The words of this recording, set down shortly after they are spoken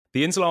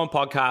The Insulone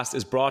podcast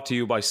is brought to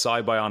you by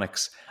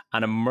Cybionics,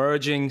 an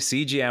emerging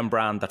CGM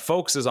brand that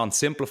focuses on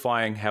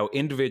simplifying how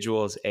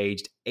individuals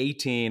aged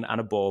 18 and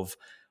above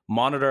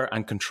monitor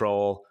and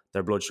control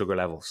their blood sugar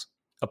levels.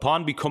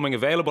 Upon becoming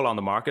available on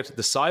the market,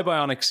 the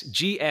Cybionics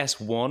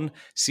GS1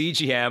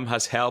 CGM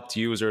has helped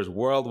users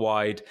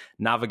worldwide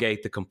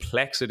navigate the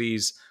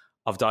complexities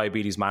of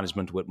diabetes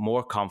management with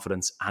more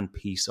confidence and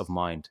peace of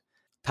mind.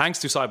 Thanks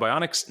to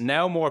Cybionics,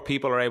 now more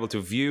people are able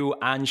to view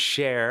and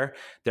share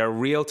their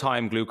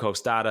real-time glucose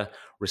data,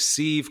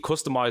 receive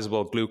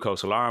customizable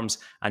glucose alarms,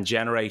 and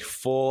generate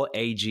full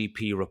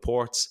AGP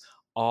reports,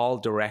 all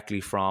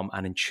directly from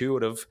an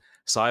intuitive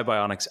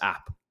Cybionics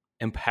app,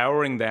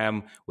 empowering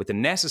them with the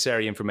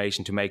necessary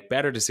information to make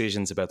better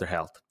decisions about their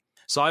health.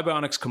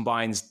 Cybionics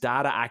combines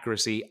data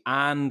accuracy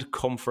and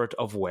comfort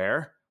of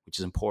wear, which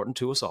is important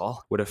to us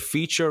all, with a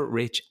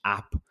feature-rich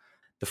app.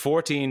 The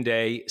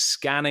 14-day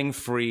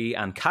scanning-free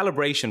and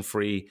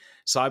calibration-free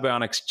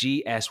Cybionics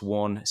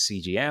GS1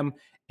 CGM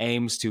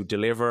aims to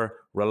deliver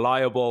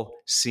reliable,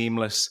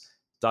 seamless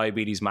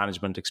diabetes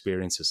management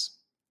experiences.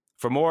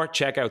 For more,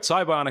 check out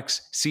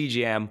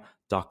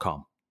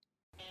cybionicscgm.com.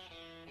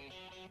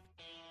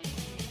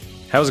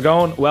 How's it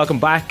going? Welcome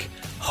back.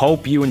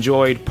 Hope you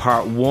enjoyed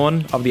part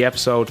 1 of the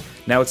episode.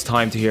 Now it's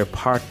time to hear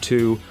part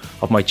 2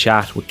 of my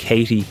chat with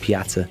Katie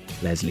Piazza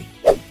Lesley.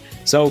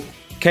 So,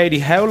 Katie,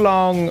 how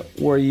long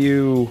were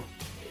you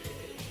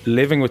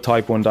living with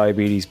type 1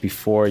 diabetes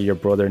before your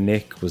brother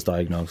Nick was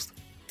diagnosed?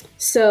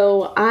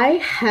 So I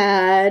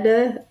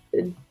had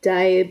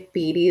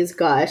diabetes.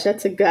 Gosh,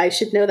 I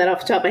should know that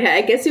off the top of my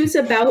head. I guess it was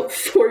about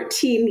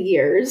 14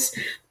 years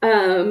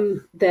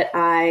that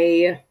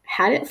I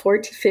had it.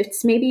 14,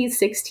 15, maybe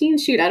 16.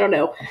 Shoot, I don't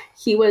know.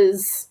 He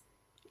was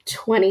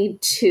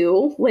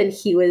 22 when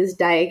he was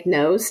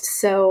diagnosed.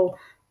 So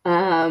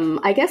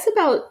I guess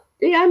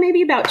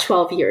maybe about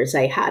 12 years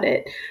I had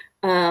it.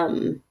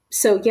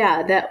 So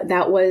yeah,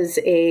 that was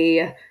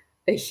a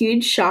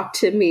huge shock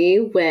to me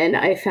when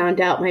I found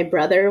out my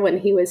brother, when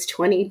he was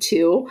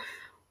 22,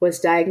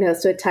 was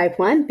diagnosed with type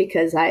 1,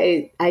 because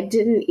I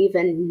didn't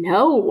even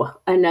know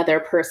another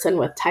person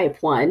with type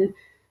 1.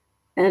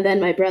 And then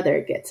my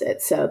brother gets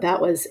it. So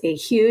that was a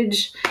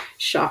huge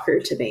shocker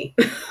to me.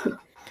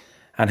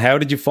 And how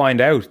did you find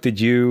out? Did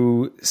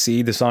you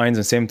see the signs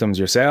and symptoms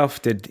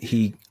yourself? Did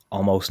he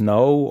almost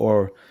know,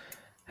 or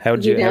how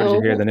did you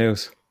hear the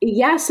news?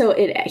 Yeah, so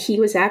he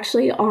was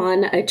actually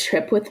on a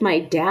trip with my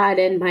dad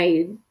in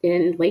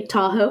Lake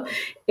Tahoe,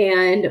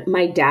 and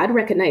my dad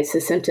recognized the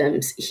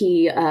symptoms.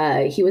 He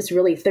was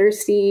really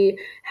thirsty,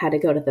 had to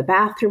go to the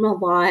bathroom a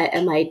lot,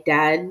 and my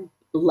dad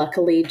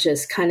luckily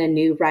just kind of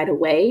knew right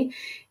away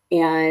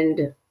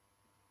and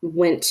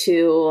went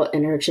to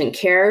an urgent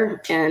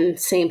care, and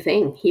same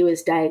thing. He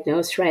was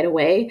diagnosed right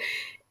away.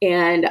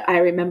 And I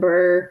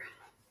remember,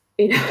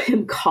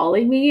 him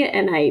calling me,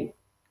 and I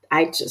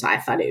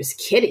thought he was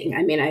kidding.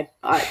 I mean, I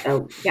thought,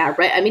 oh yeah,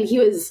 right. I mean,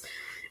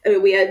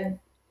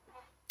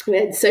 we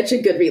had such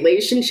a good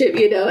relationship,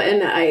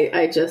 and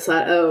I just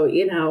thought, oh,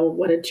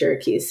 what a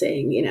jerk he's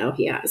saying,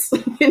 he has,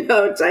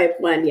 type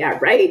 1. Yeah.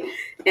 Right.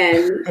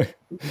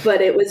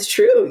 But it was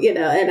true,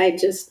 and I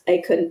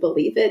couldn't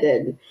believe it.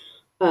 And,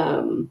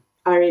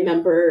 I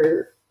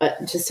remember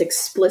just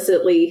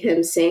explicitly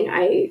him saying,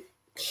 I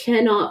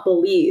cannot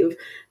believe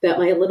that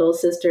my little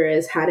sister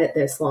has had it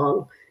this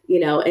long,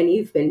 and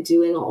you've been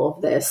doing all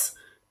of this.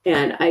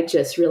 And I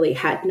just really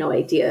had no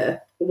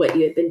idea what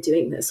you had been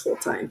doing this whole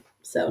time.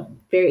 So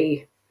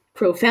very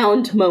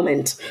profound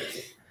moment.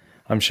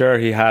 I'm sure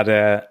he had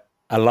a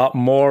lot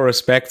more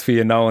respect for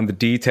you knowing the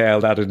detail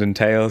that it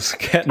entails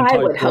getting type 1.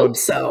 I would hope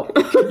so.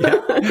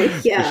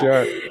 Yeah, for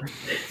sure.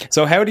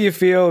 So how do you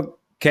feel,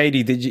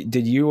 Katie?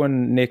 Did you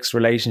and Nick's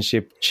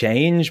relationship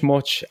change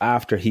much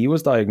after he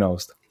was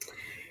diagnosed?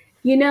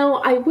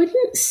 I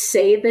wouldn't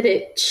say that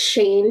it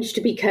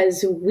changed,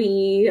 because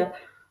we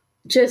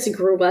just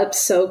grew up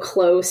so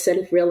close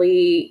and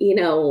really,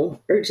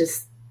 are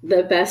just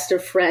the best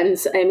of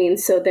friends. I mean,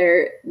 so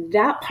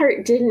that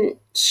part didn't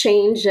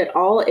change at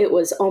all. It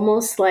was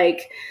almost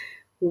like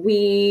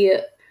we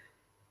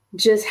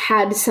just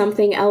had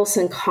something else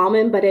in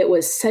common, but it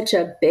was such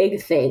a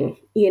big thing,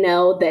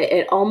 that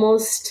it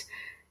almost,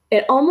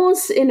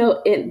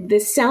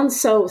 this sounds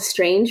so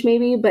strange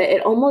maybe, but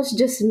it almost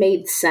just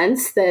made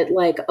sense that,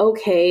 like,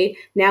 okay,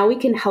 now we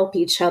can help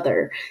each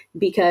other,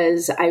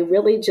 because I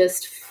really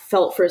just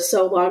felt for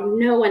so long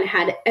no one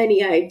had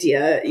any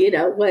idea,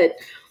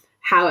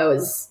 how I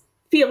was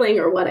feeling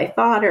or what I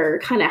thought or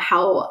kind of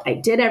how I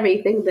did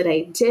everything that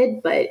I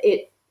did. But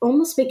it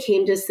almost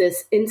became just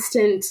this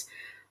instant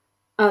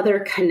other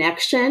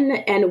connection,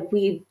 and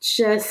we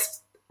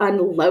just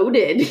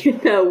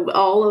unloaded,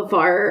 all of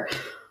our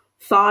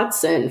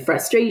thoughts and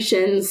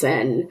frustrations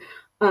and,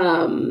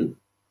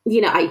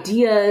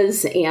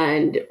 ideas.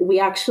 And we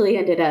actually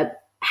ended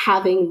up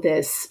having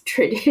this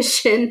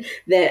tradition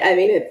that, I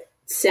mean, it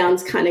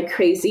sounds kind of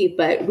crazy,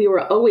 but we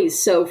were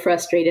always so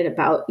frustrated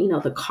about,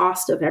 the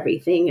cost of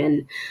everything,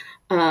 and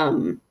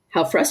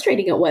how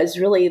frustrating it was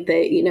really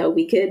that,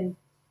 we could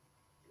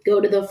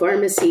go to the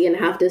pharmacy and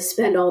have to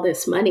spend all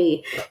this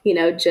money,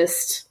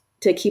 just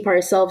to keep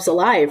ourselves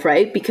alive,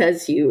 right?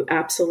 Because you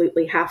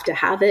absolutely have to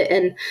have it.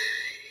 And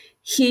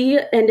he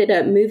ended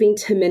up moving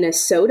to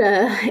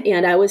Minnesota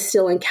and I was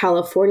still in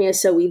California.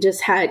 So we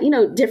just had,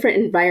 different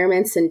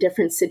environments and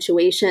different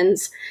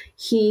situations.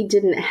 He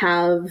didn't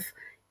have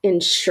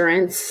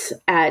insurance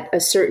at a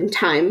certain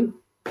time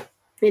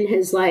in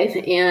his life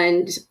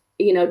and,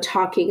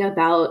 talking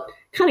about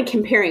kind of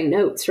comparing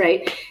notes,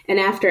 right? And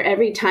after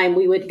every time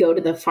we would go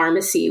to the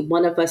pharmacy,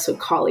 one of us would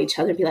call each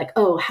other and be like,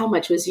 oh, how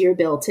much was your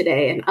bill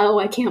today? And, oh,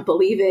 I can't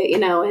believe it,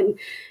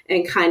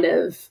 and kind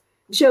of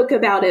joke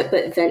about it,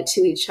 but vent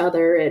to each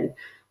other. And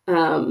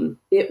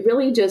it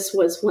really just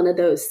was one of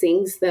those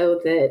things, though,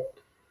 that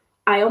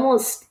I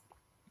almost,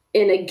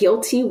 in a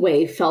guilty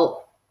way,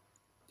 felt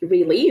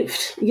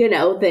relieved,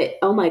 that,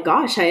 oh my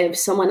gosh, I have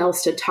someone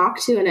else to talk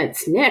to, and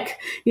it's Nick,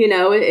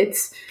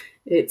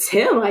 it's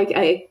him.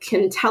 I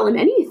can tell him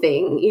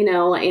anything,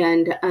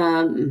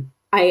 and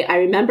I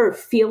remember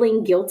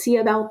feeling guilty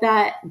about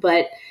that,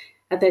 but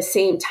at the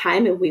same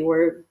time, we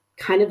were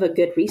kind of a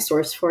good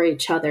resource for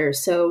each other.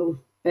 So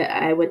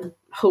I would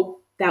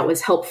hope that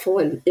was helpful,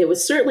 and it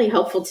was certainly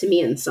helpful to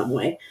me in some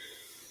way.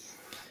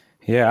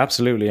 Yeah,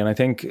 absolutely. And I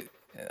think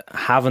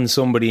having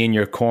somebody in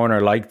your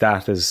corner like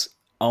that is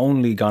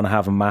only going to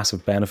have a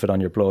massive benefit on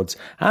your bloods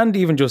and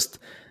even just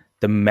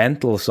the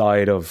mental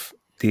side of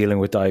dealing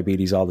with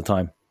diabetes all the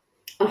time.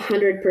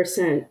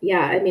 100%. Yeah.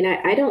 I mean,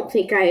 I don't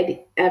think I'd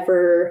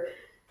ever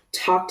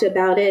talked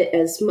about it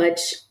as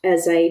much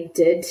as I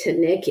did to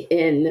Nick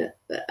in,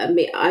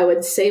 I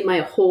would say my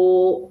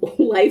whole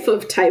life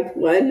of type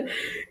 1.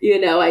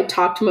 I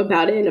talked to him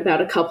about it in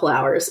about a couple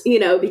hours,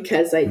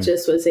 because I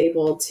just was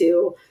able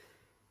to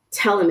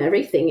tell him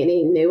everything and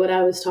he knew what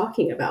I was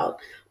talking about.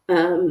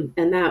 And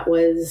that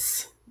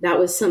was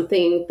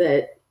something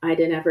that I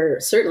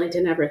certainly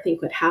didn't ever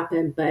think would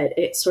happen, but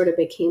it sort of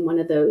became one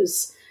of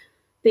those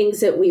things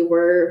that we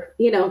were,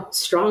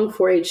 strong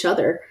for each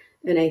other.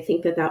 And I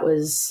think that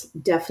was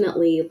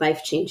definitely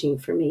life-changing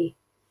for me.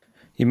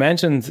 You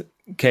mentioned,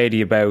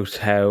 Katie, about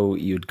how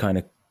you'd kind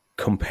of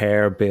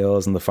compare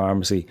bills in the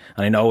pharmacy.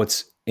 And I know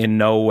it's in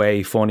no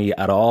way funny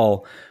at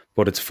all,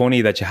 but it's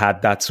funny that you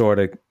had that sort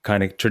of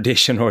kind of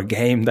tradition or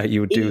game that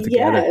you would do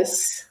together.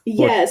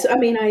 Yes. I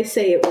mean, I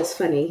say it was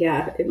funny.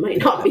 Yeah, it might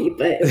not be,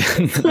 but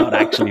not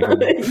actually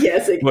funny.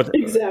 Yes,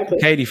 exactly.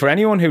 Katie, for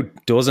anyone who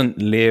doesn't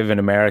live in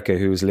America,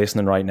 who's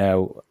listening right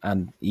now,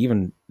 and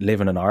even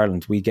living in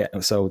Ireland,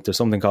 so there's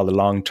something called the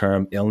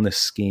long-term illness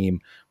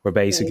scheme, where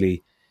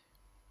basically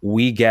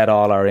we get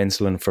all our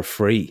insulin for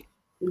free.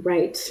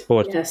 Right.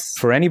 But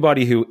for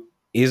anybody who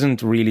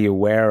isn't really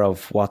aware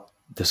of what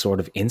the sort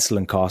of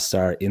insulin costs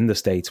are in the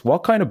States, what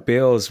kind of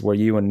bills were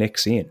you and Nick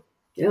seeing?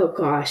 Oh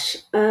gosh.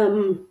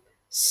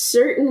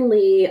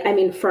 Certainly. I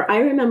mean, I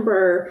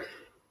remember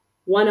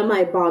one of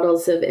my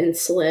bottles of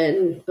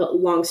insulin,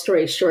 long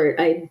story short,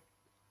 I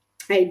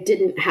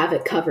didn't have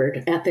it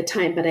covered at the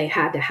time, but I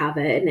had to have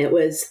it. And it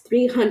was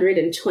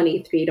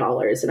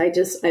 $323.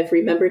 And I've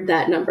remembered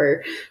that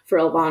number for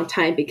a long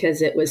time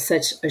because it was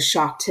such a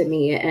shock to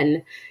me.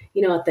 And,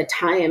 at the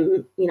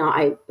time,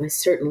 I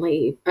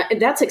certainly,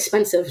 that's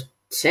expensive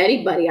to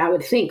anybody, I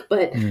would think.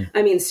 But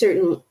I mean,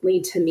 certainly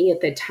to me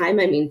at the time,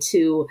 I mean,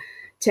 to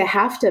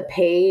have to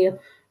pay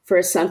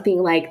for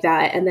something like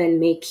that and then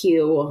make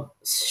you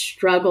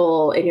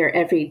struggle in your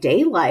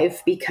everyday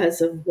life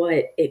because of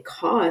what it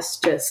costs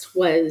just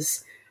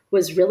was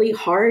really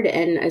hard.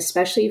 And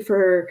especially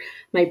for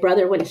my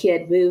brother, when he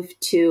had moved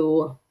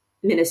to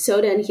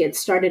Minnesota and he had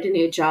started a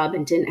new job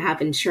and didn't have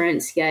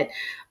insurance yet.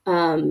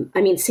 I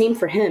mean, same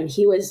for him.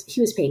 He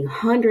was paying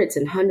hundreds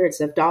and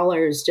hundreds of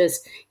dollars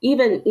just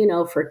even,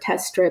 for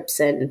test strips.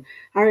 And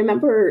I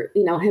remember,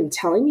 him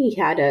telling me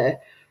he had to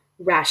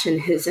ration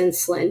his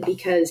insulin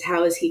because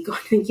how is he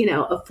going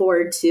to,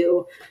 afford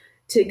to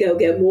go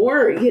get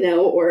more,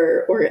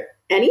 or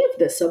any of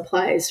the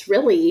supplies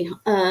really.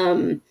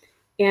 And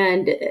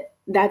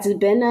that's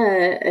been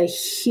a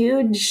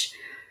huge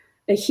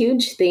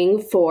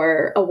thing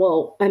for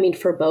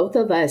both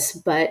of us,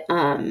 but,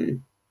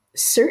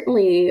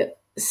 certainly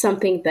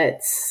something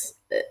that's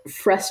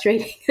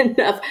frustrating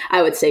enough,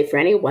 I would say, for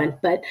anyone,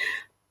 but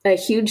a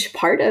huge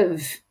part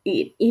of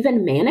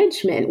even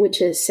management,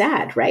 which is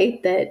sad, right?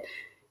 That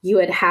you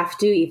would have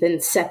to even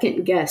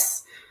second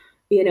guess,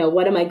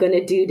 what am I going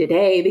to do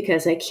today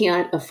because I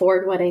can't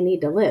afford what I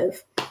need to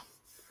live.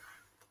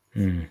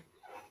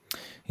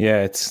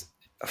 Yeah, it's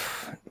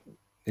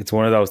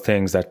one of those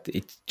things that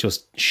it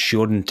just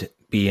shouldn't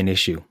be an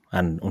issue.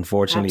 And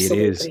unfortunately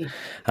Absolutely. It is.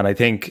 And I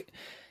think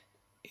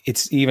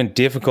it's even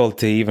difficult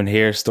to even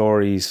hear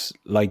stories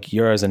like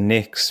yours and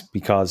Nick's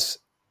because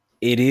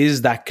it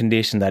is that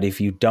condition that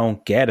if you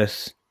don't get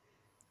it,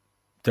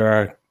 there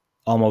are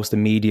almost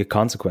immediate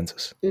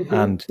consequences. Mm-hmm.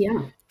 And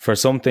for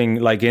something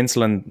like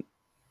insulin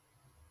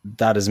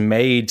that is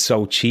made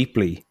so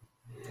cheaply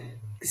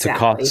to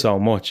cost so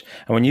much.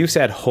 And when you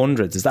said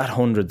hundreds, is that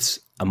hundreds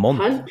a month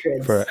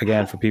Hundreds. for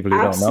people who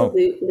don't know.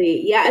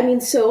 Absolutely. Yeah. I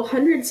mean, so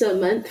hundreds a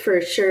month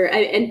for sure.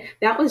 And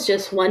that was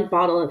just one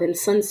bottle of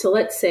insulin. So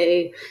let's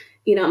say,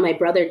 my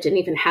brother didn't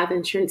even have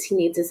insurance. He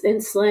needs his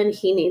insulin.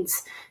 He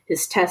needs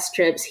his test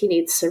strips. He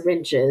needs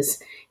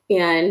syringes.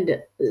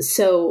 And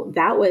so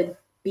that would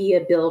be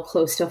a bill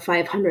close to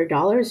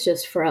 $500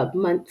 just for a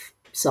month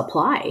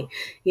supply,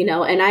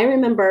 and I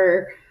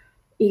remember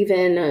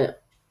even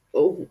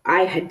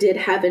did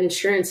have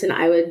insurance, and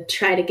I would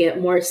try to get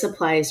more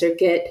supplies or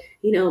get,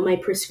 my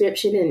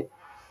prescription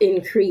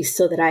increased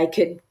so that I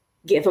could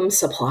give him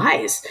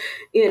supplies,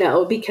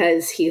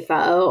 because he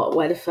thought, oh,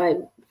 what if I,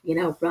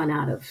 run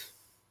out of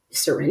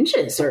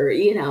syringes or,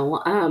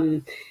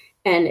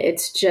 and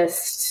it's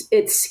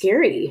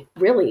scary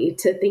really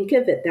to think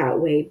of it that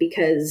way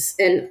because,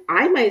 and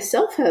I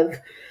myself have,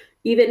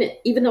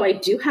 even though I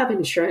do have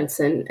insurance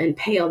and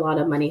pay a lot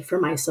of money for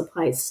my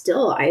supplies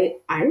still, I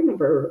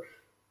remember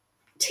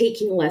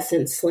taking less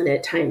insulin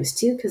at times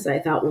too, because I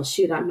thought, well,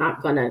 shoot, I'm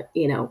not going to,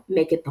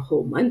 make it the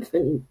whole month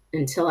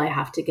until I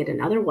have to get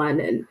another one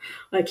and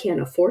I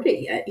can't afford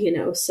it yet,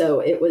 so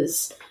it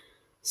was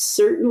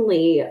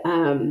certainly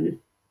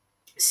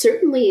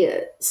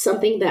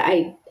something that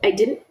I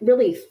didn't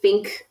really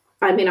think.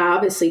 I mean, I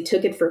obviously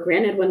took it for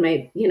granted when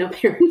my,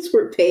 parents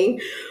were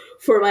paying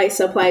for my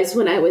supplies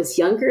when I was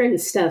younger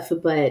and stuff.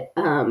 But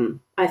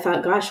I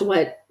thought, gosh,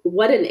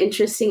 what an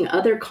interesting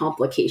other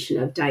complication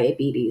of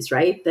diabetes,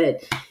 right?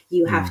 That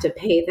you have to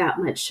pay that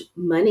much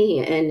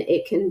money and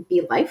it can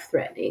be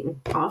life-threatening,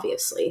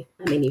 obviously.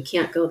 I mean, you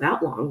can't go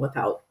that long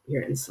without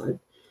your insulin.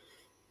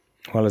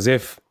 Well, as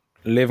if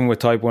living with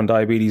type 1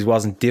 diabetes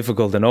wasn't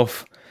difficult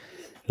enough,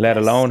 let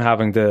alone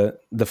having the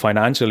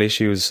financial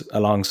issues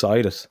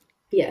alongside it.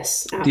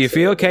 Yes, absolutely. Do you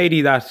feel,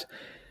 Katie, that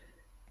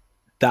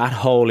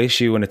whole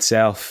issue in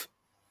itself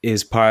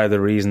is part of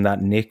the reason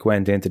that Nick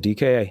went into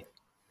DKA?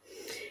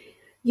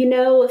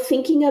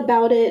 Thinking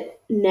about it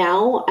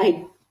now,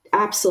 I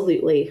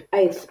definitely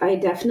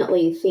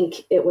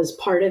think it was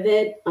part of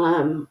it.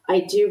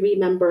 I do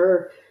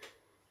remember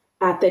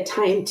at the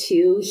time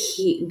too,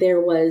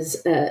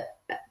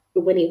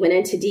 when he went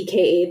into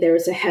DKA, there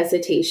was a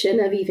hesitation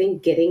of even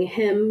getting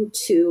him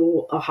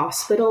to a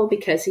hospital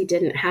because he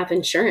didn't have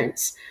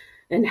insurance.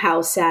 And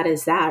how sad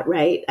is that,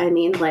 right? I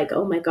mean, like,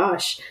 oh my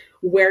gosh,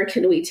 where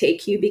can we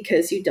take you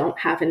because you don't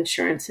have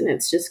insurance and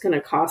it's just going to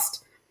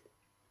cost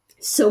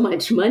so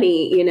much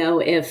money,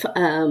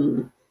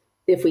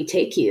 if we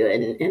take you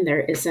and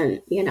there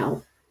isn't,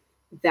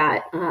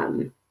 that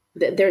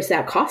there's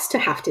that cost to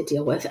have to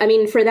deal with. I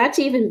mean, for that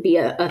to even be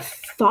a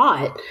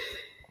thought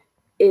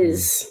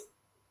is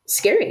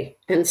scary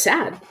and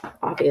sad,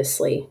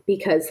 obviously,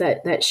 because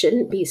that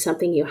shouldn't be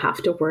something you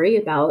have to worry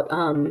about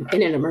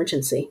in an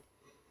emergency.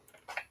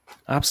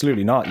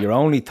 Absolutely not. Your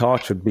only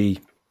thought should be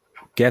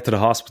get to the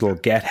hospital,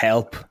 get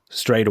help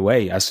straight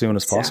away as soon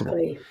as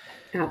possible.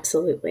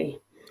 Absolutely.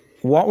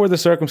 What were the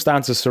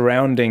circumstances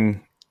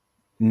surrounding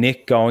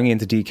Nick going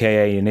into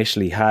DKA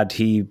initially? Had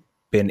he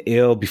been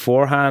ill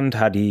beforehand?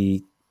 Had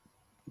he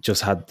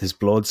just had his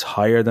bloods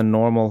higher than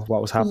normal?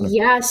 What was happening?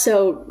 Yeah,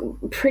 so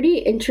pretty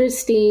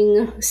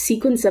interesting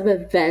sequence of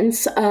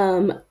events.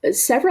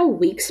 Several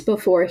weeks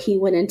before he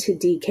went into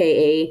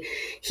DKA,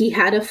 he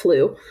had a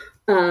flu.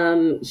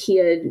 He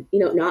had,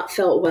 not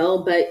felt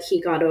well, but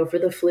he got over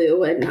the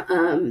flu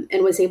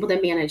and was able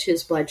to manage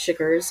his blood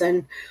sugars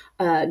and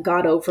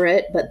got over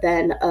it. But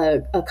then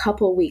a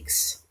couple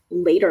weeks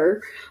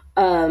later,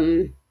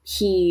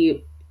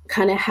 he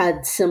kind of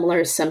had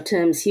similar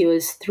symptoms. He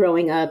was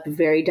throwing up,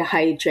 very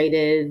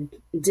dehydrated,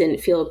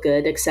 didn't feel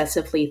good,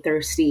 excessively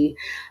thirsty.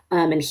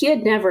 And he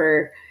had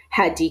never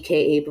had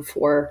DKA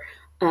before.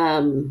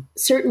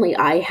 Certainly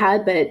I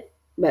had, but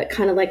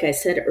kind of like I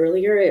said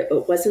earlier, it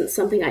wasn't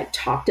something I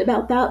talked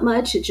about that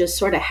much. It just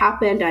sort of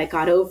happened. I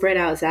got over it.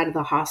 I was out of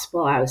the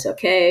hospital. I was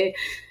okay.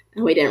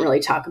 And we didn't really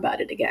talk about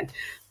it again.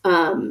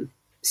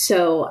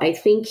 So I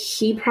think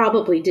he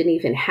probably didn't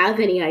even have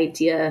any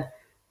idea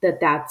that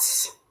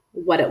that's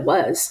what it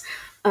was.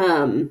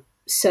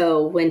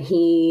 So when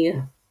he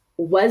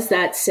was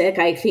that sick,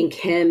 I think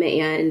him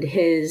and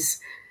his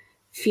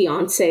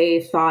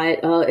fiance thought,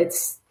 oh,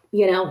 it's,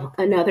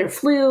 another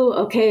flu.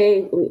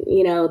 Okay.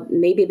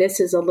 Maybe this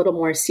is a little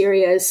more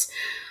serious.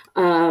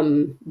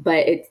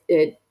 But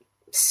it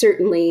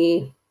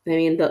certainly, I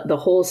mean, the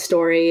whole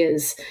story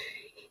is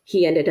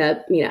he ended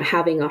up,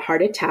 having a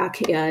heart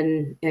attack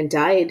and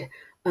died,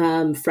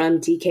 from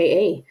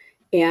DKA,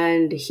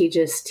 and he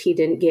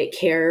didn't get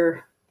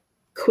care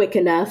quick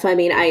enough. I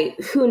mean,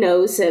 who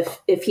knows if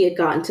he had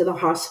gotten to the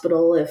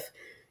hospital, if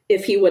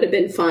he would have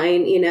been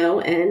fine,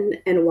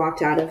 and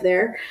walked out of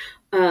there.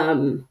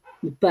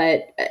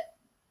 But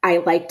I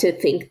like to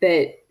think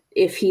that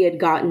if he had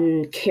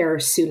gotten care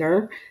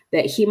sooner,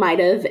 that he might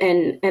have,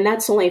 and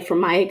that's only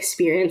from my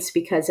experience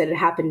because it had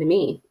happened to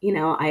me.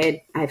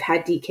 I've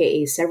had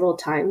DKA several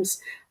times.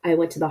 I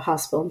went to the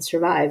hospital and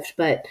survived,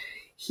 but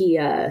he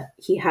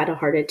had a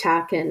heart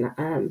attack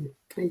and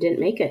didn't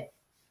make it.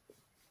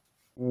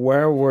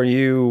 Where were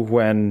you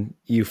when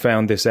you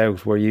found this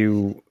out? Were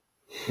you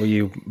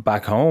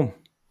back home?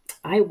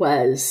 I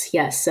was,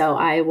 yes. So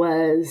I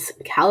was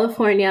in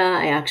California.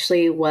 I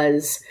actually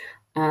was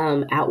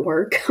at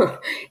work,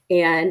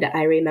 and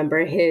I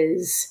remember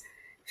his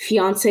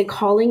fiance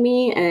calling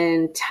me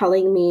and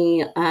telling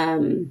me,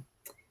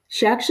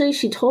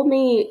 she told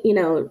me,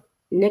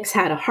 Nick's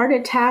had a heart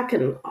attack,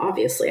 and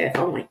obviously I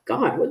thought, oh my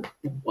God,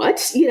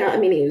 what? I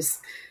mean, he was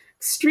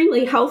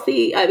extremely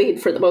healthy. I mean,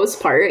 for the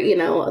most part,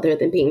 other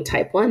than being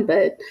type 1,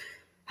 but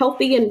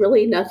healthy, and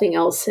really nothing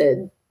else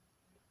had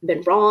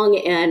been wrong.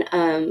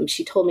 And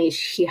she told me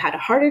he had a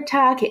heart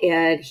attack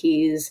and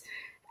he's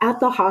at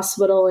the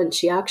hospital. And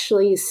she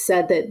actually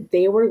said that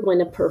they were going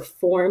to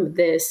perform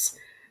this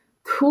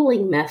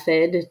cooling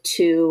method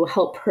to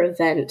help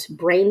prevent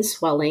brain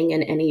swelling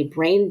and any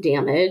brain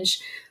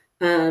damage.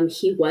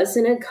 He was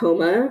in a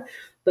coma,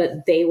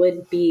 but they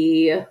would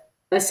be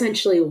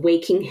essentially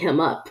waking him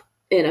up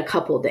in a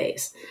couple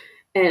days.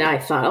 And I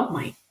thought, oh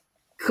my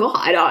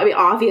God. I mean,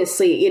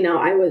 obviously,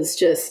 I was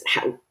just,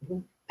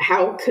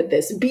 how could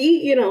this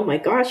be? My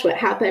gosh, what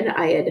happened?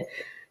 I had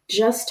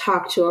just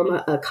talked to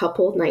him a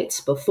couple nights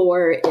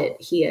before.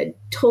 He had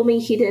told me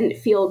he didn't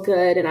feel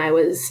good, and I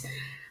was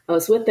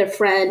with a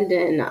friend,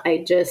 and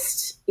I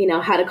just,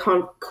 had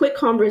a quick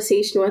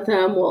conversation with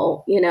him.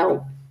 Well,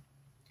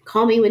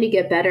 call me when you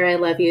get better. I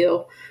love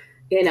you.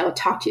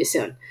 Talk to you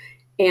soon.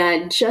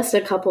 And just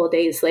a couple of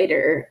days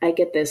later, I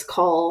get this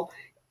call.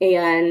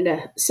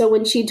 And so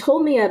when she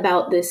told me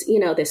about this,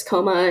 this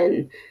coma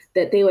and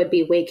that they would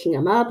be waking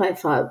him up, I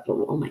thought,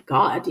 oh my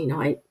God,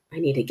 I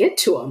need to get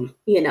to him,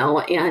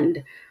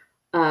 and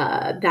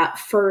that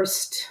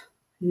first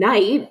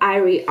night,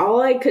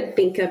 all I could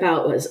think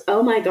about was,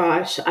 oh my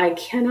gosh, I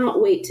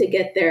cannot wait to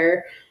get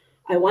there.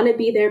 I want to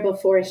be there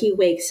before he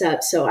wakes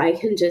up so I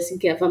can just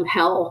give him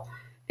hell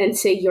and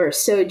say, you're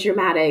so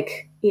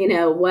dramatic.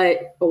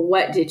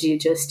 What did you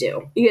just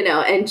do?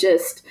 And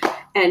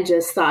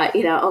just thought,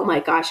 oh my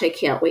gosh, I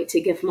can't wait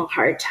to give him a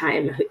hard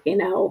time,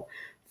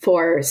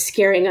 for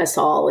scaring us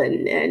all.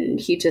 And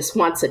he just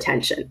wants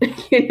attention,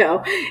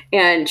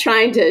 and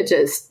trying to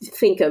just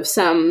think of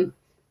some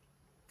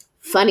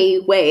funny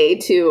way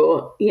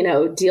to,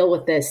 deal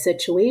with this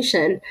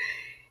situation.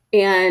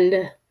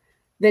 And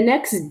the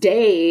next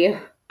day,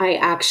 I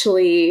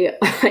actually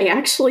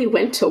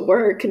went to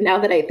work. Now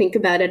that I think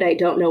about it, I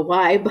don't know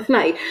why, but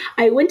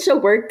I went to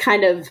work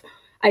kind of,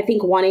 I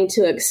think, wanting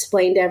to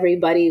explain to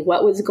everybody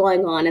what was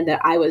going on and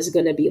that I was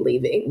going to be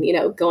leaving,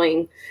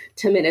 going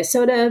to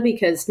Minnesota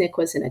because Nick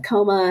was in a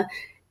coma.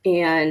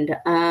 And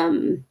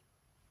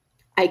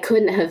I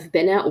couldn't have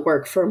been at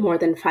work for more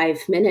than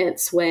 5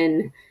 minutes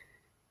when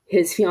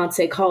his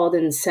fiance called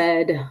and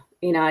said,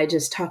 I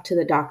just talked to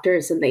the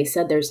doctors and they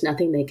said there's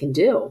nothing they can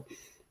do.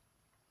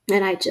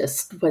 And I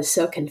just was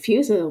so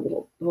confused.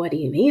 Well, what do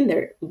you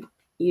mean?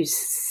 You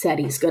said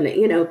he's going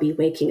to, be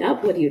waking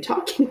up. What are you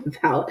talking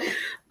about?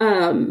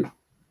 And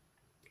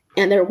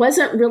there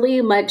wasn't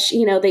really much,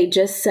 they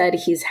just said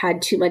he's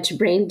had too much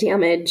brain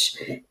damage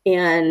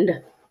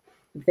and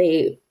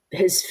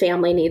his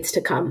family needs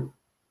to come.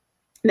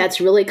 And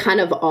that's really kind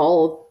of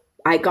all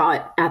I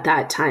got at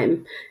that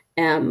time.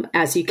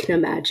 As you can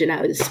imagine,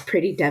 I was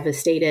pretty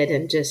devastated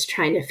and just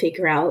trying to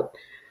figure out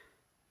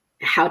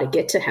how to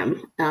get to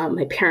him.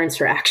 My parents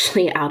were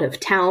actually out of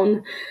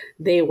town.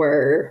 They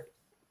were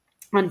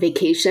on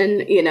vacation,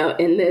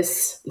 in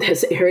this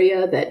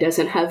area that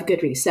doesn't have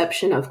good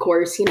reception, of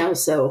course,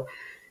 so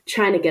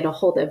trying to get a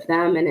hold of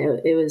them. And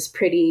it was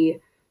pretty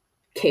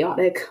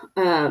chaotic.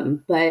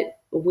 But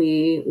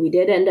we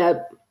did end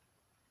up,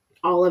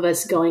 all of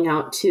us, going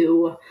out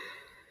to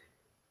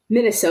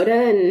Minnesota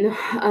and,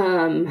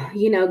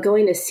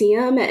 going to see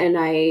him. And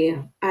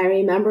I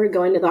remember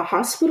going to the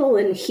hospital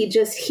and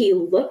he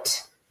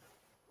looked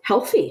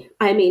healthy.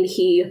 I mean,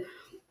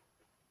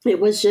 it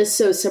was just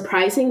so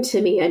surprising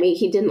to me. I mean,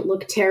 he didn't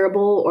look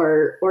terrible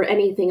or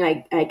anything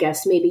I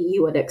guess maybe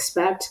you would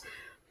expect,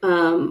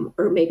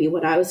 or maybe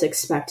what I was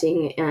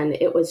expecting. And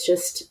it was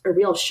just a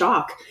real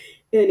shock.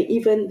 And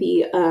even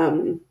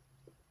the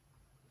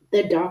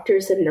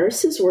doctors and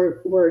nurses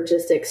were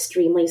just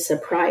extremely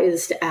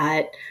surprised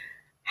at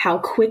how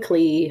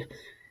quickly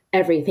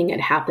everything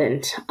had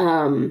happened.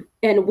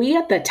 And we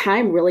at the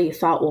time really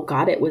thought, well,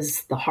 God, it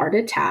was the heart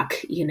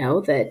attack,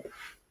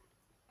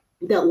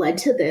 that led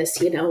to this,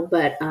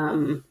 but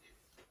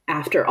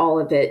after all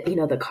of it,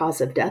 the cause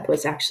of death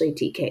was actually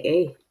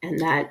DKA and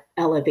that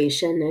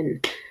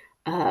elevation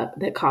and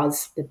that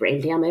caused the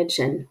brain damage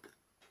and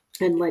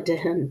led to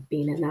him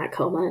being in that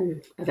coma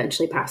and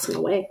eventually passing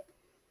away.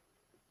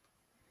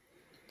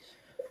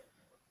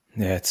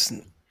 Yeah, it's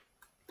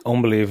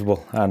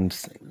unbelievable. And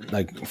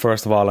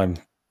first of all, I'm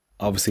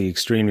obviously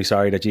extremely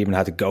sorry that you even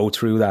had to go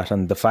through that.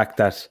 And the fact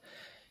that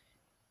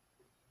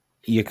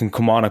you can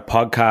come on a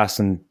podcast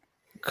and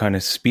kind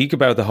of speak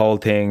about the whole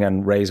thing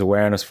and raise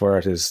awareness for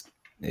it is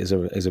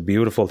a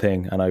beautiful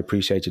thing. And I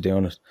appreciate you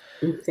doing it.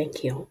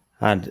 Thank you.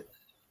 And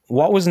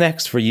what was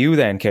next for you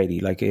then, Katie?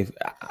 If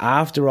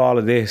after all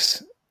of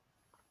this,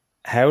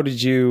 how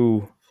did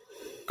you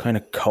kind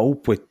of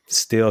cope with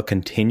still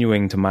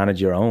continuing to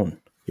manage your own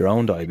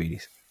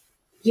diabetes?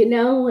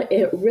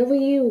 It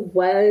really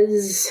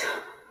was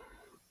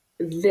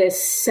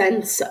this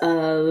sense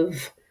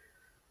of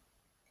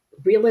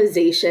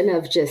realization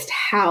of just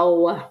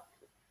how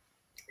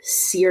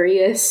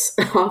serious,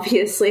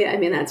 obviously, I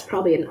mean, that's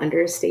probably an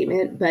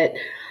understatement, but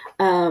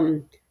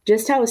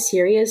just how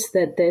serious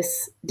that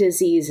this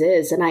disease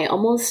is. And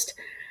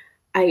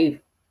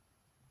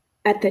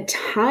at the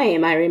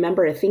time, I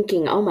remember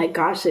thinking, oh my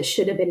gosh, this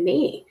should have been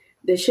me.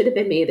 This should have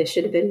been me. This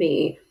should have been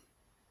me.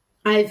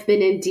 I've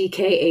been in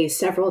DKA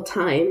several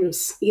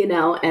times,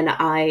 and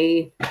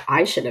I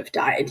should have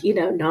died,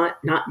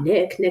 not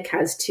Nick. Nick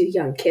has 2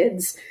 young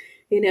kids.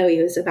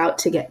 He was about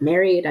to get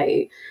married.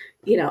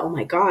 Oh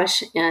my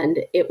gosh. And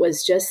it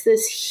was just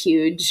this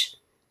huge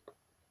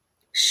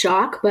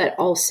shock, but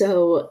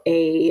also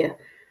a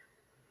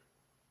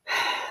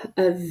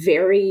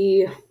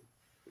very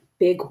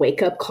big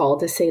wake up call,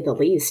 to say the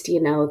least,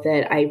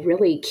 that I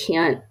really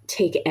can't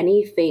take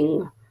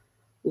anything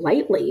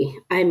lightly.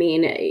 I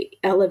mean,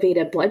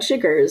 elevated blood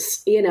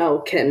sugars,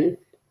 can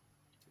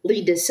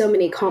lead to so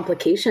many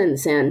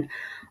complications. And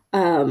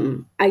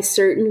I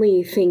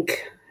certainly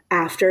think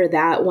after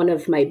that, one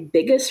of my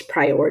biggest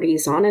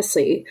priorities,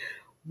 honestly,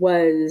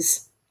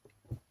 was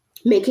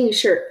making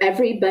sure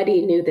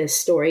everybody knew this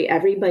story,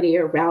 everybody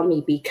around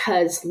me,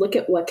 because look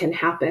at what can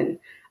happen.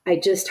 I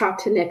just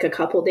talked to Nick a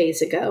couple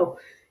days ago.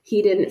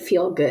 He didn't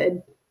feel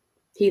good.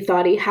 He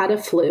thought he had a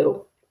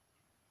flu,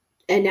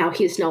 and now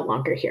he's no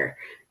longer here,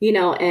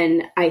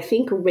 and I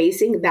think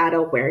raising that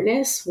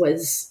awareness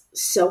was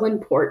so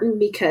important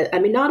because, I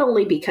mean, not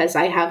only because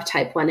I have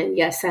type 1 and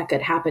yes, that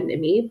could happen to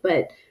me,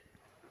 but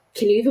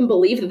can you even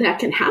believe that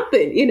can happen,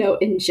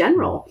 in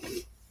general,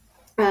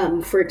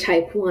 for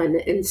type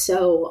 1. And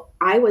so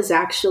I was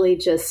actually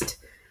just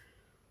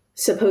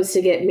supposed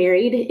to get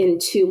married in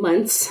 2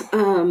 months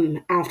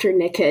after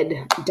Nick had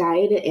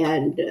died.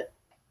 And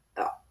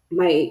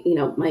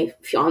my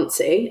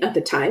fiance at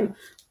the time,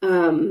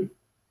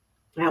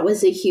 that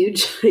was a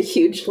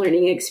huge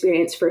learning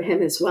experience for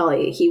him as well.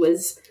 He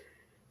was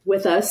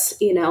with us,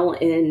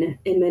 in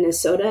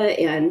Minnesota,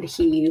 and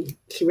he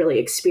really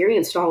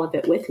experienced all of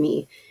it with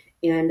me.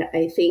 And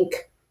I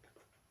think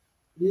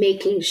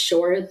making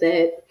sure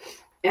that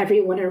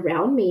everyone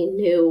around me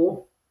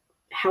knew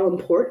how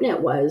important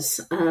it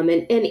was.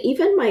 And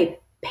even my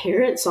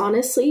parents,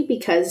 honestly,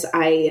 because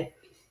it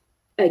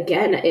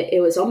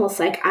was almost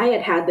like I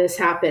had this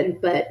happen,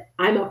 but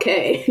I'm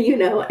okay,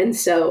 And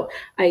so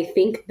I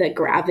think the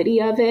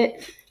gravity of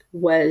it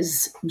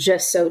was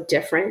just so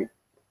different,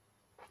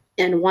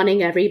 and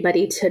wanting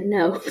everybody to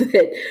know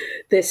that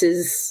this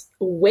is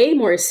way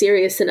more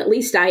serious than at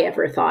least I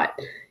ever thought,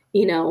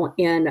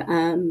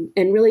 and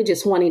really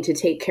just wanting to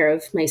take care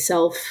of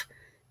myself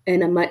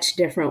in a much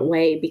different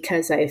way,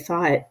 because I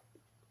thought,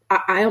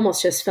 I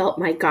almost just felt,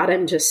 my God,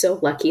 I'm just so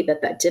lucky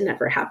that didn't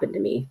ever happen to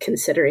me,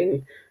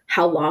 considering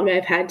how long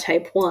I've had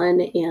type 1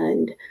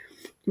 and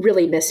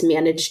really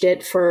mismanaged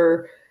it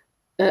for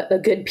a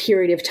good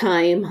period of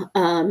time.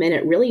 And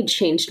it really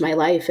changed my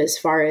life as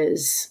far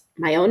as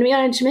my own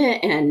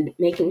management and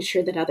making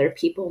sure that other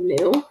people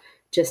knew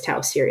just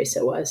how serious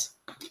it was.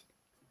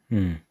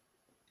 Do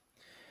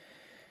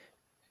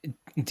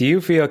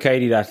you feel,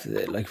 Katie, that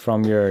like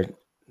from your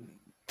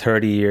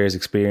 30 years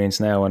experience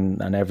now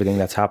and everything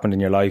that's happened in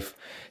your life,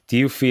 do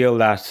you feel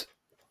that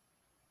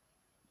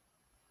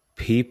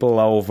people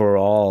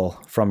overall,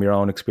 from your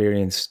own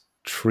experience,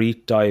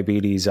 treat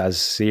diabetes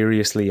as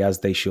seriously as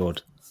they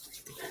should?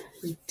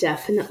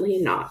 Definitely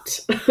not.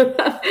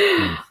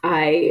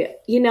 I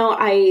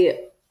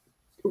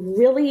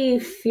really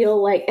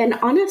feel like, and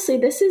honestly,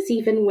 this is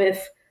even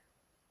with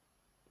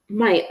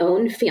my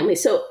own family.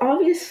 So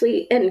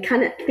obviously, and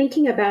kind of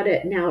thinking about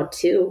it now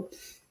too,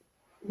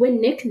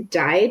 when Nick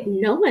died,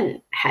 no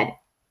one had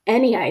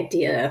any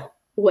idea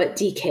what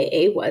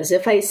DKA was.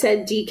 If I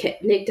said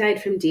Nick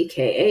died from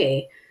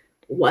DKA,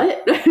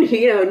 what?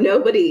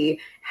 Nobody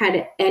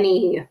had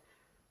any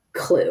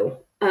clue.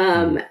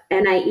 And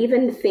I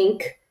even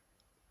think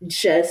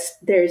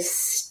there's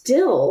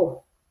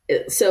still,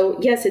 so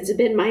yes, it's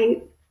been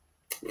my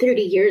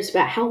 30 years,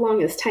 but how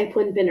long has type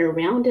 1 been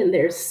around? And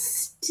there's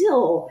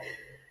still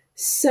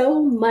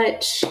so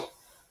much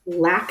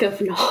lack of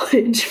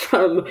knowledge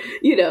from,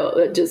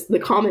 just the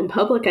common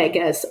public, I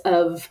guess,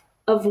 of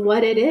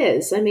what it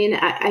is. I mean,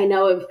 I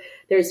know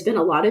there's been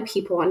a lot of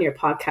people on your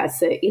podcast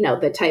that,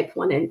 the type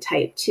 1 and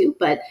type 2,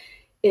 but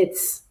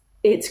it's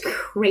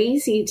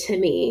crazy to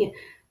me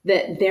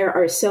that there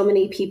are so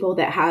many people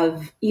that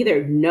have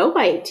either no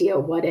idea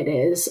what it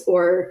is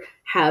or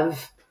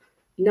have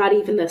not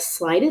even the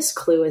slightest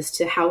clue as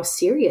to how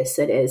serious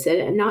it is.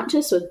 And not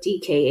just with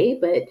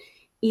DKA, but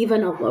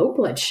even a low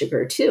blood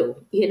sugar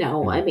too,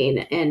 I mean,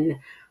 and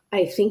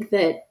I think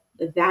that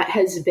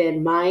has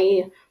been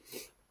my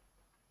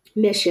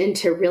mission,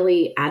 to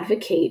really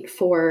advocate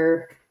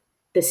for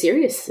the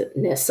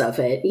seriousness of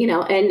it,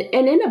 and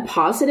in a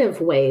positive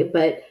way,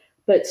 but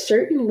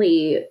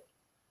certainly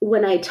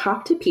when I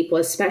talk to people,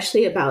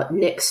 especially about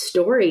Nick's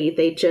story,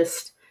 they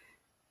just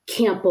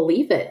can't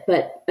believe it.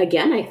 But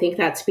again, I think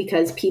that's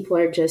because people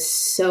are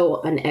just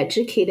so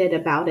uneducated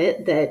about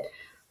it that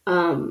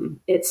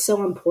it's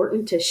so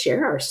important to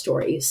share our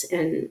stories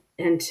and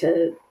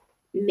to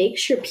make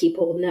sure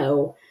people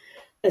know,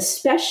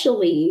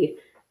 especially,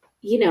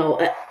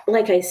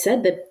 like I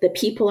said, the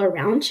people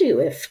around you.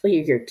 If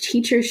your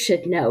teachers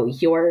should know,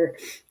 your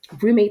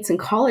roommates in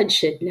college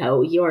should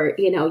know, your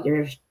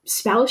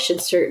spouse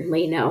should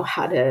certainly know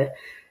how to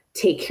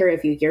take care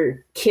of you.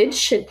 Your kids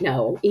should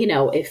know,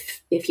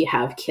 if you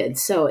have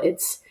kids. So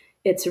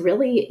it's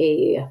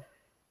really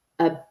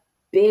a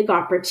big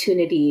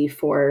opportunity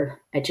for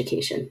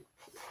education.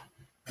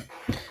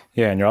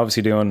 Yeah, and you're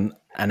obviously doing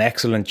an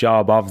excellent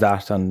job of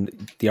that. And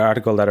the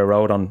article that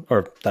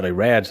I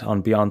read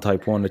on Beyond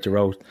Type 1 that you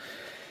wrote,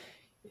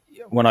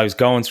 when I was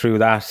going through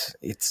that,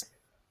 it's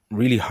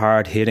really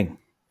hard hitting.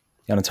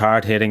 And it's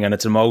hard hitting and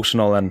it's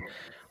emotional. And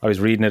I was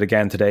reading it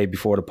again today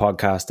before the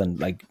podcast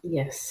and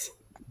yes,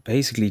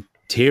 basically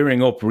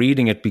tearing up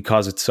reading it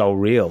because it's so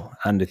real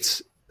and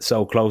it's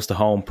so close to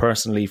home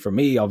personally for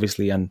me,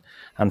 obviously, and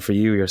for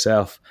you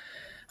yourself.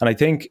 And I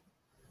think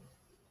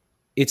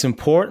it's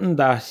important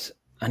that,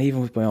 and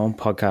even with my own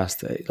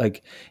podcast,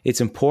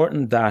 it's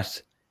important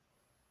that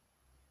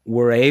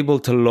we're able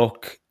to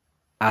look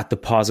at the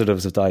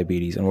positives of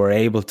diabetes and we're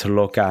able to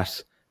look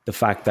at the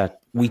fact that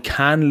we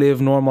can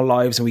live normal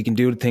lives and we can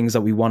do the things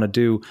that we want to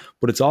do.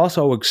 But it's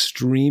also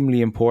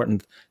extremely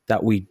important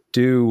that we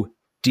do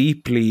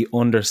deeply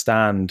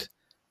understand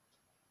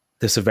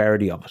the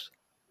severity of it.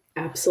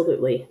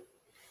 Absolutely.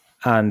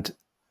 And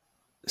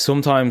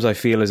sometimes I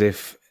feel as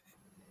if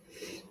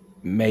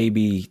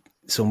maybe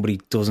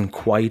somebody doesn't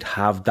quite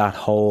have that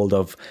hold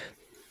of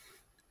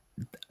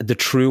the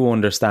true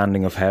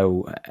understanding of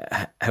how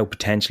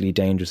potentially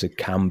dangerous it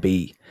can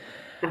be.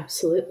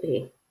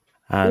 Absolutely.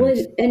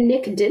 And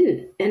Nick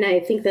didn't. And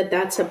I think that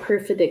that's a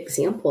perfect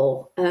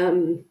example.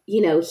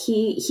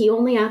 He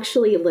only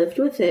actually lived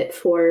with it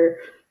for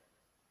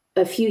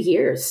a few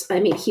years.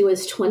 I mean, he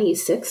was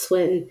 26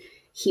 when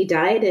he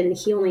died, and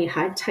he only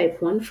had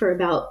type 1 for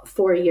about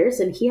 4 years,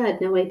 and he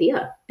had no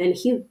idea. And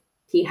he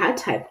had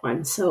type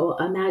 1. So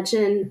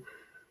imagine,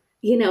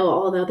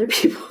 all the other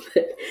people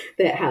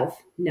that have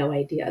no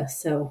idea.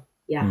 So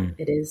yeah,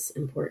 It is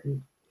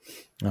important.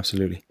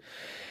 Absolutely.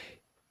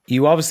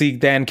 You obviously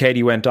then,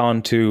 Katie, went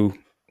on to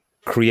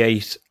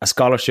create a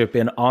scholarship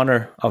in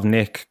honor of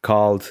Nick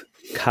called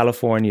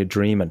California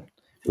Dreamin',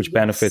 which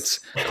benefits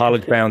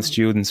college-bound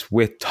students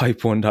with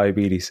type 1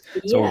 diabetes.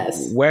 So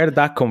where did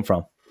that come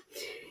from?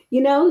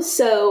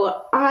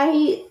 So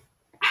I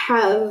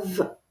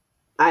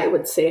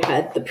would say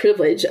had the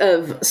privilege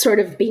of sort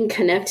of being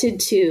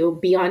connected to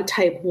Beyond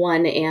Type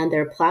 1 and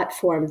their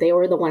platform. They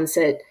were the ones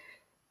that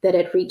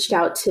had reached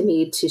out to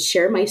me to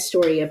share my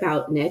story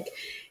about Nick.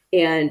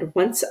 And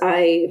once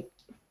I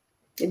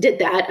did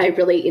that, I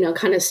really,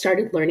 kind of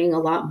started learning a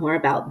lot more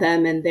about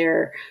them and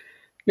their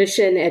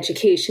mission,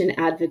 education,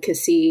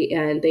 advocacy,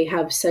 and they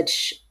have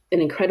such an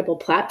incredible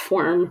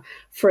platform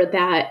for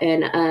that.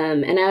 And I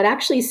would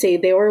actually say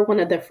they were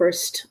one of the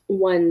first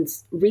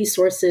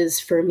resources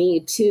for me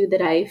too,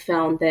 that I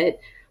found that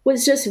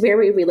was just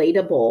very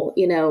relatable,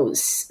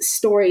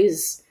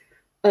 stories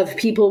of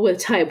people with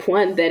type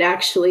 1 that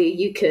actually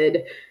you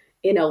could,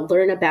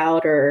 learn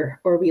about or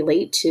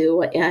relate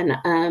to.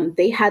 And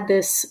they had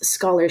this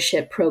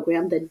scholarship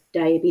program, the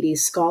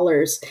Diabetes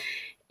Scholars.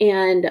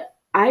 And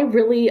I've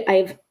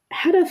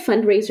had a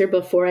fundraiser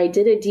before. I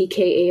did a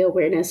DKA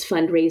awareness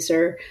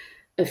fundraiser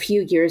a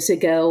few years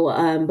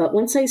ago. But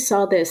once I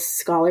saw this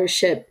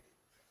scholarship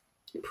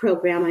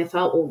program, I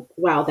thought, well,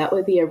 wow, that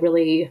would be a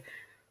really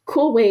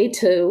cool way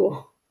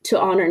to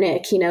honor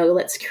Nick.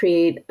 Let's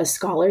create a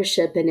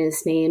scholarship in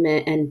his name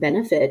and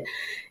benefit,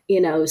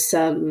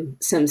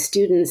 some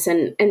students.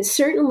 And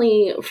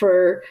certainly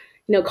for,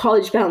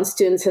 college bound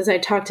students, as I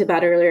talked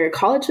about earlier,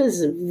 college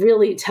was a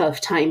really tough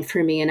time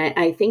for me. And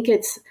I think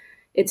it's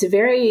a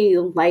very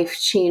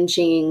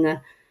life-changing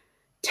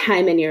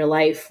time in your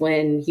life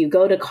when you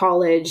go to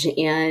college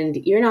and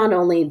you're not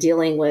only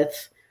dealing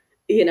with,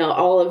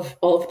 all of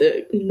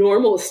the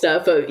normal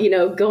stuff of,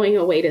 going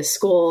away to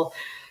school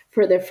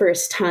for the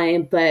first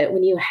time, but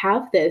when you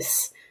have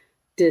this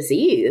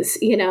disease,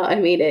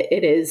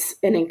 it is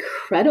an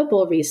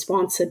incredible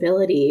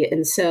responsibility.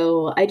 And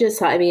so I just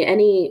thought,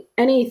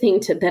 anything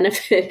to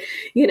benefit,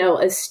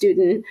 a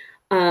student,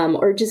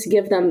 or just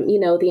give them,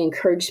 the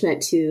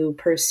encouragement to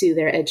pursue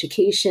their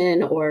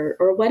education or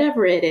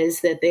whatever it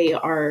is that they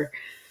are,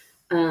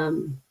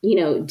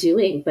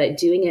 doing, but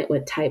doing it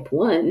with type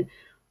 1,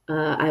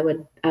 I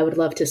would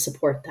love to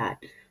support that.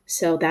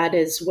 So that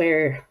is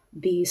where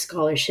the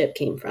scholarship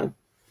came from.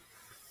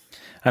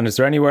 And is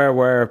there anywhere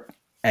where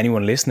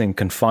anyone listening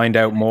can find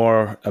out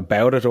more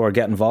about it or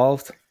get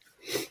involved?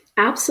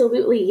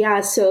 Absolutely.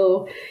 Yeah.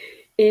 So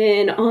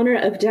in honor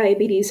of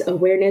Diabetes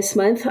Awareness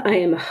Month, I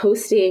am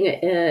hosting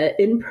an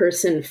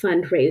in-person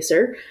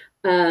fundraiser.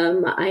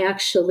 I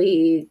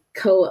actually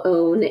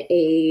co-own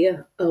a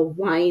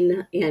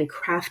wine and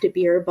craft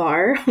beer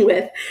bar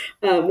with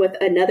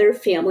another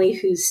family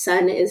whose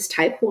son is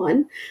type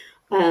 1.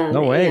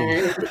 No way.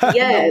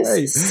 Yes, no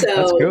way. That's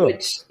so cool.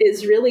 which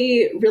is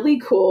really, really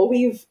cool.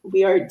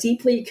 We are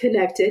deeply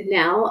connected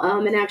now.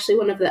 And actually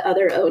one of the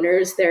other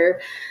owners, their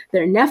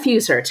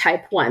nephews are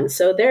type 1.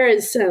 So there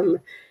is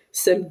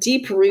some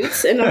deep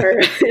roots in our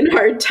in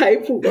our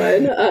type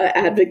 1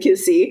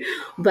 advocacy.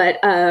 But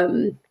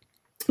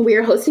we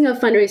are hosting a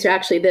fundraiser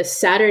actually this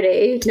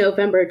Saturday,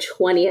 November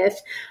 20th.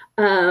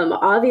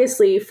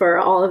 Obviously, for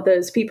all of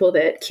those people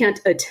that can't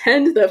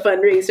attend the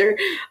fundraiser,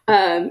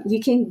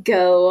 you can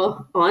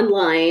go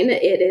online.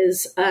 It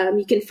is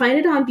you can find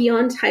it on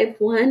Beyond Type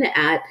 1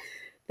 at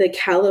the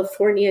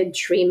California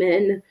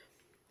Dreamin'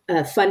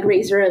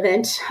 fundraiser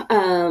event,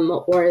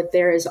 or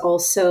there is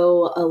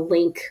also a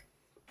link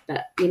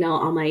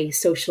on my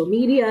social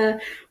media,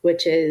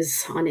 which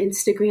is on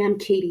Instagram,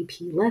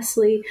 KDP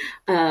Lesley.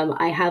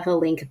 I have a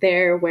link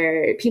there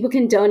where people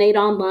can donate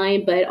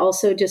online, but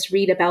also just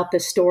read about the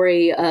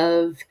story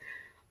of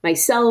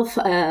myself.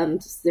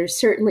 There's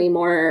certainly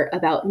more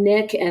about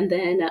Nick, and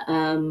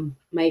then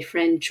my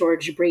friend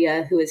George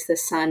Bria, who is the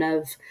son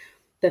of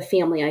the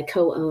family I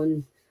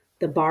co-own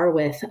the bar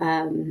with.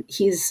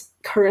 He's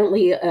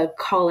currently a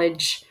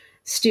college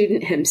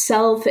student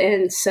himself,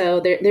 and so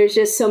there's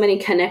just so many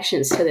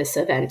connections to this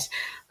event.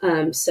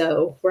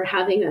 So we're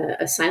having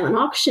a silent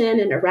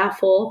auction and a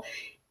raffle,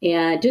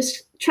 and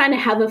just trying to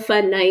have a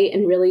fun night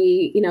and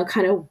really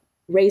kind of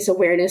raise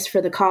awareness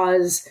for the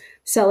cause,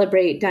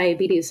 celebrate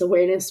Diabetes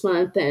Awareness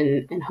Month,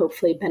 and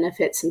hopefully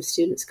benefit some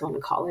students going to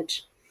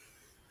college.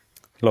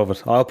 Love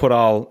it. I'll put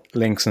all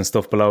links and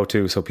stuff below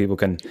too, so people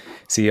can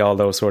see all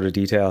those sort of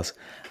details.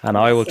 And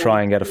I will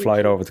try and get a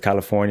flight over to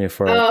California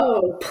for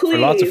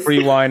lots of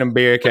free wine and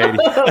beer, Katie.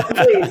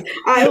 Please.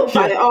 I will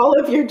buy all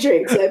of your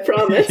drinks, I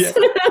promise. Yeah,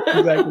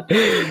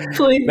 exactly.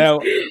 Please. Now,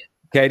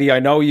 Katie,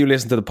 I know you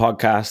listen to the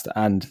podcast,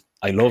 and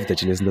I love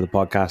that you listen to the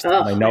podcast.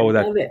 And I know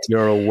that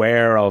you're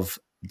aware of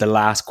the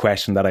last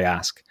question that I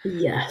ask.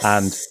 Yes.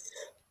 And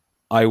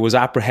I was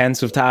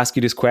apprehensive to ask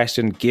you this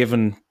question,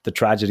 given the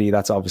tragedy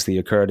that's obviously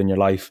occurred in your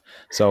life.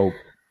 So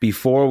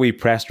before we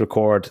pressed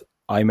record,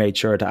 I made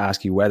sure to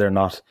ask you whether or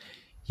not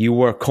you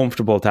were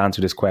comfortable to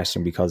answer this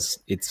question, because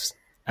it's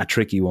a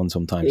tricky one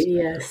sometimes.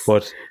 Yes.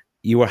 But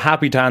you were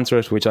happy to answer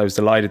it, which I was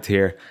delighted to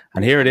hear.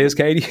 And here it is,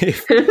 Katie.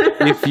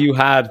 If you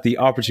had the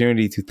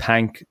opportunity to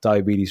thank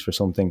diabetes for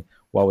something,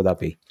 what would that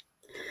be?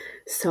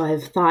 So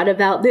I've thought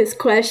about this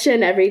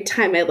question every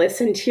time I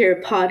listen to your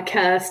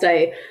podcast.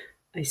 I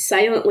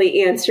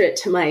silently answer it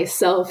to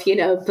myself,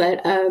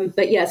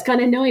 but yes,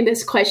 kind of knowing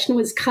this question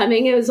was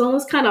coming, it was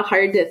almost kind of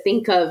hard to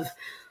think of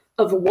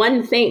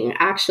one thing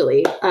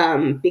actually,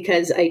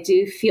 because I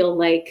do feel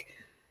like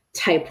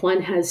type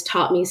 1 has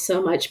taught me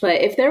so much.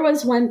 But if there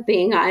was one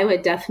thing, I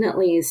would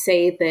definitely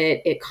say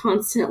that it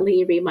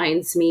constantly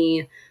reminds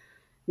me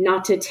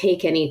not to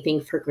take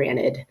anything for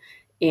granted.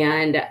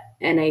 And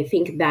I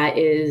think that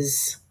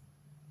is,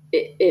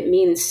 it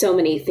means so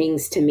many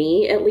things to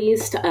me, at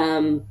least.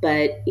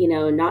 But,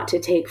 not to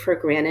take for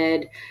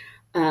granted,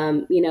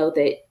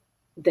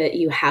 that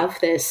you have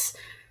this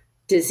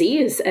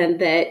disease and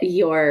that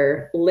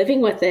you're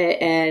living with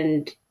it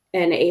and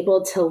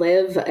able to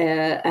live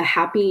a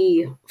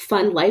happy,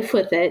 fun life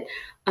with it.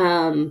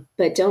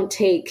 But don't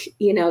take,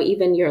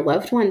 even your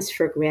loved ones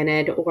for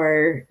granted,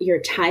 or your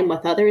time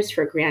with others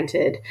for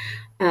granted.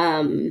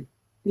 And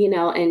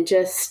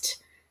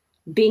just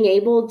being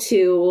able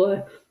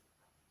to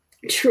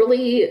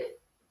truly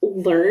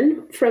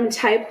learn from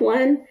type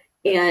 1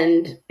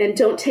 and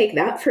don't take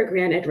that for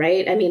granted,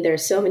 right? I mean,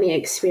 there's so many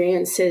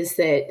experiences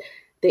that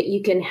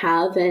you can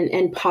have,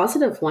 and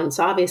positive ones.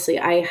 Obviously,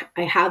 I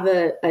have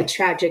a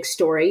tragic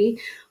story,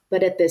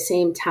 but at the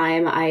same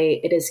time,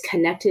 it has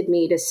connected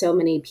me to so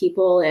many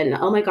people. And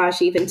oh my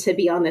gosh, even to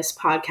be on this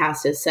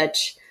podcast is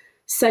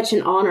such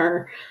an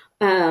honor.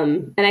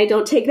 And I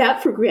don't take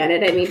that for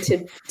granted. I mean,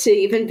 to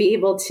even be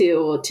able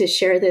to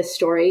share this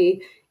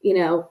story,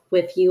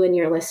 with you and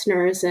your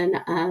listeners. And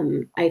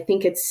I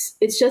think it's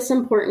just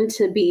important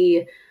to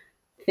be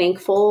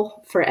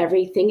thankful for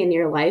everything in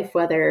your life,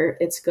 whether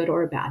it's good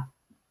or bad.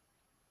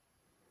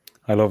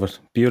 I love it.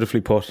 Beautifully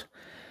put.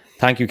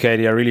 Thank you,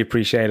 Katie. I really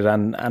appreciate it.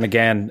 And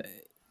again,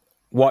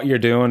 what you're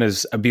doing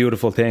is a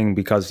beautiful thing,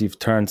 because you've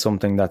turned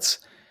something that's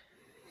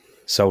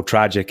so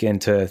tragic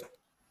into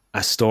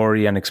a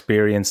story and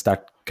experience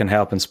that can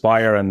help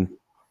inspire and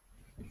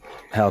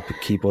help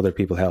keep other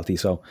people healthy.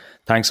 So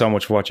thanks so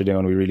much for what you're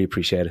doing. We really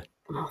appreciate it.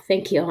 Oh,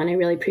 thank you. And I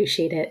really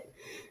appreciate it.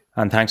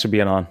 And thanks for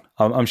being on.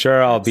 I'm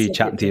sure I'll be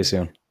chatting to you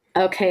soon.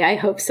 Okay, I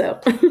hope so.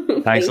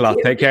 Thanks a lot.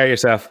 Take care of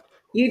yourself.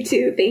 You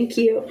too. Thank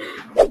you.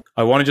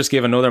 I want to just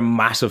give another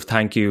massive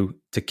thank you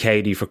to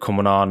Katie for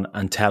coming on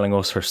and telling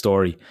us her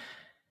story.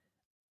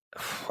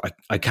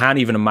 I can't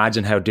even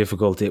imagine how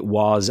difficult it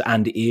was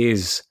and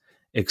is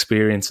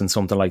experiencing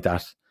something like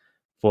that.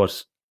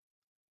 But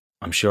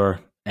I'm sure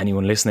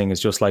anyone listening is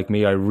just like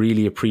me. I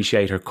really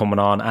appreciate her coming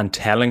on and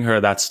telling her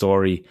that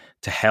story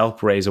to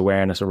help raise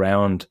awareness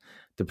around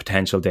the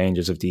potential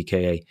dangers of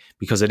DKA,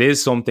 because it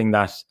is something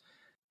that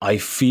I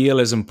feel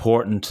is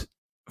important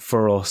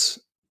for us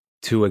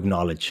to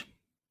acknowledge.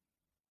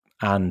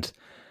 And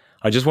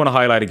I just want to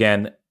highlight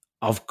again,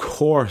 of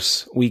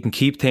course, we can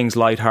keep things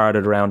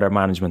lighthearted around our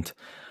management,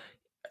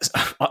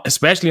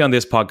 especially on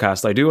this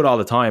podcast. I do it all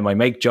the time. I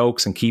make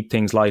jokes and keep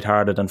things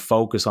lighthearted and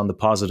focus on the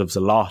positives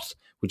a lot,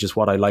 which is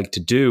what I like to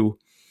do.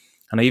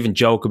 And I even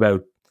joke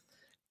about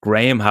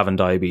Graham having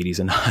diabetes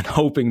and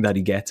hoping that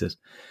he gets it.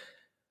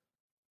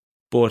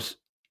 But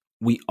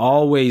we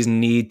always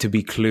need to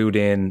be clued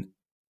in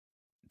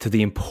to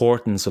the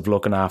importance of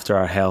looking after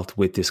our health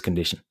with this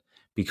condition,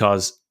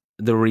 because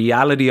the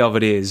reality of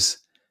it is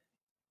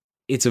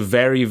it's a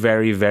very,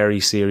 very, very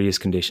serious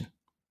condition.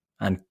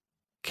 And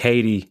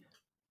Katie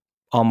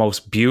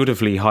almost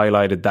beautifully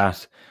highlighted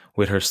that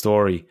with her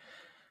story.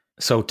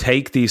 So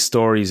take these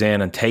stories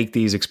in and take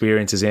these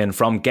experiences in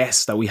from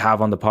guests that we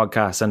have on the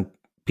podcast and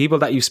people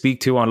that you speak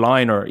to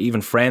online, or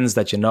even friends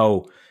that you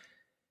know.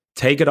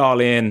 Take it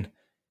all in,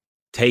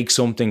 take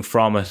something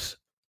from it,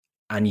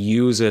 and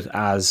use it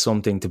as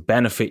something to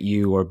benefit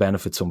you or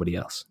benefit somebody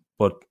else.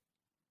 But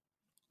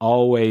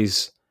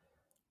always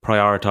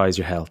prioritize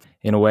your health.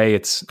 In a way,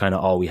 it's kind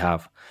of all we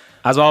have.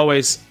 As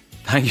always,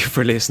 thank you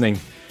for listening.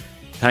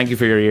 Thank you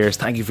for your ears.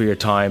 Thank you for your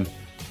time.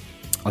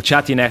 I'll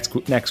chat to you next,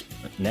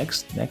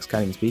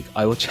 can't even speak.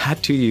 I will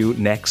chat to you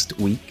next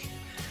week,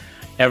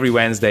 every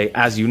Wednesday,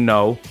 as you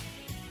know.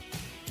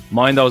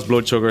 Mind those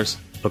blood sugars.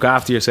 Look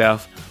after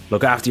yourself.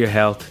 Look after your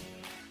health.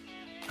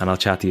 And I'll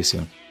chat to you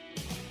soon.